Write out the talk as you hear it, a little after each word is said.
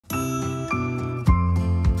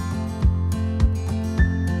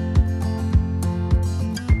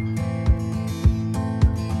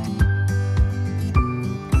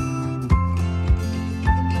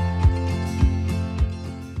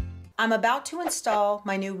I'm about to install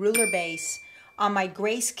my new ruler base on my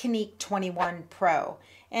Grace Qnique 21 Pro,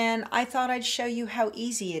 and I thought I'd show you how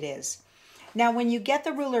easy it is. Now, when you get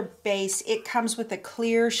the ruler base, it comes with a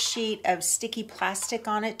clear sheet of sticky plastic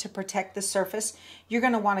on it to protect the surface. You're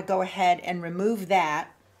going to want to go ahead and remove that.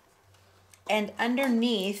 And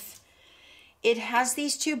underneath, it has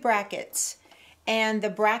these two brackets, and the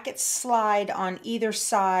brackets slide on either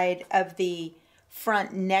side of the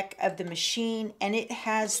front neck of the machine, and it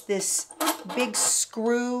has this big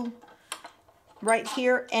screw right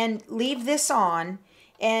here. And leave this on,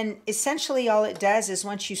 and essentially all it does is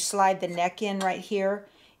once you slide the neck in right here,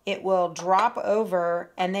 it will drop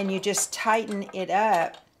over, and then you just tighten it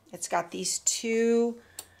up. It's got these two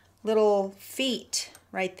little feet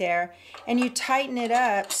right there, and you tighten it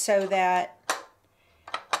up so that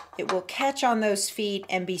it will catch on those feet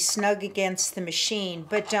and be snug against the machine,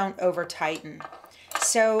 but don't over tighten.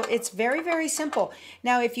 So it's very, very simple.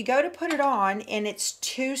 Now, if you go to put it on and it's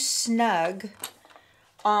too snug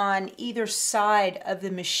on either side of the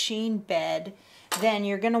machine bed, then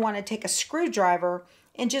you're going to want to take a screwdriver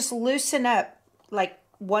and just loosen up like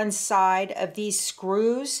one side of these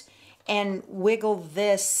screws and wiggle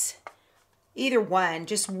this, either one,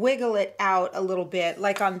 just wiggle it out a little bit.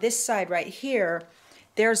 Like on this side right here,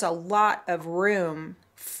 there's a lot of room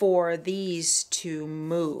for these to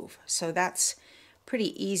move. So that's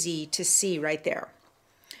pretty easy to see right there.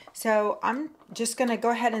 So I'm just going to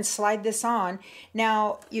go ahead and slide this on.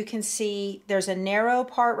 Now you can see there's a narrow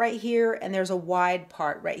part right here and there's a wide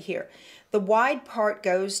part right here. The wide part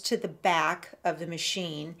goes to the back of the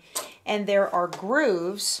machine, and there are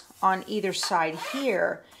grooves on either side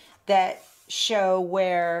here that show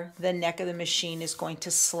where the neck of the machine is going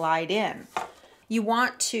to slide in. You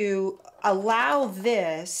want to allow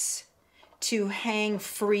this to hang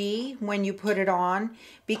free when you put it on,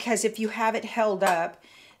 because if you have it held up,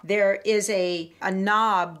 there is a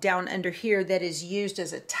knob down under here that is used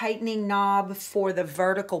as a tightening knob for the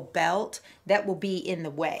vertical belt that will be in the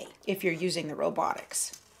way if you're using the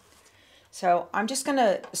robotics. So I'm just going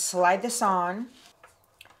to slide this on,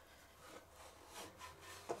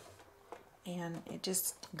 and it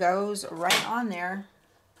just goes right on there.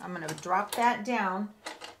 I'm going to drop that down.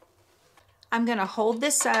 I'm going to hold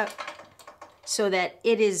this up so that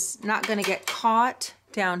it is not going to get caught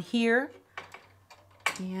down here,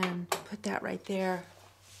 and put that right there.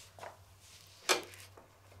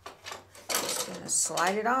 Just going to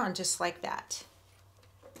slide it on just like that.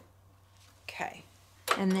 Okay,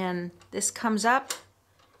 and then this comes up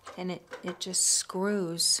and it just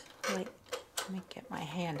screws like, let me get my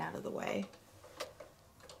hand out of the way.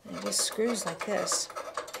 It just screws like this.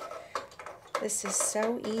 This is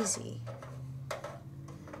so easy.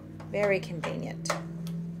 Very convenient.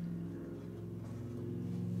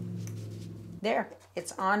 There,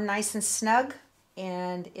 it's on nice and snug,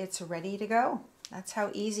 and it's ready to go. That's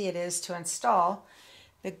how easy it is to install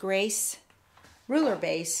the Grace ruler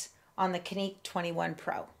base on the Qnique 21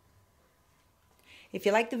 Pro. If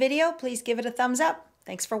you like the video, please give it a thumbs up.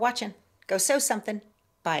 Thanks for watching. Go sew something.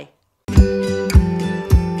 Bye.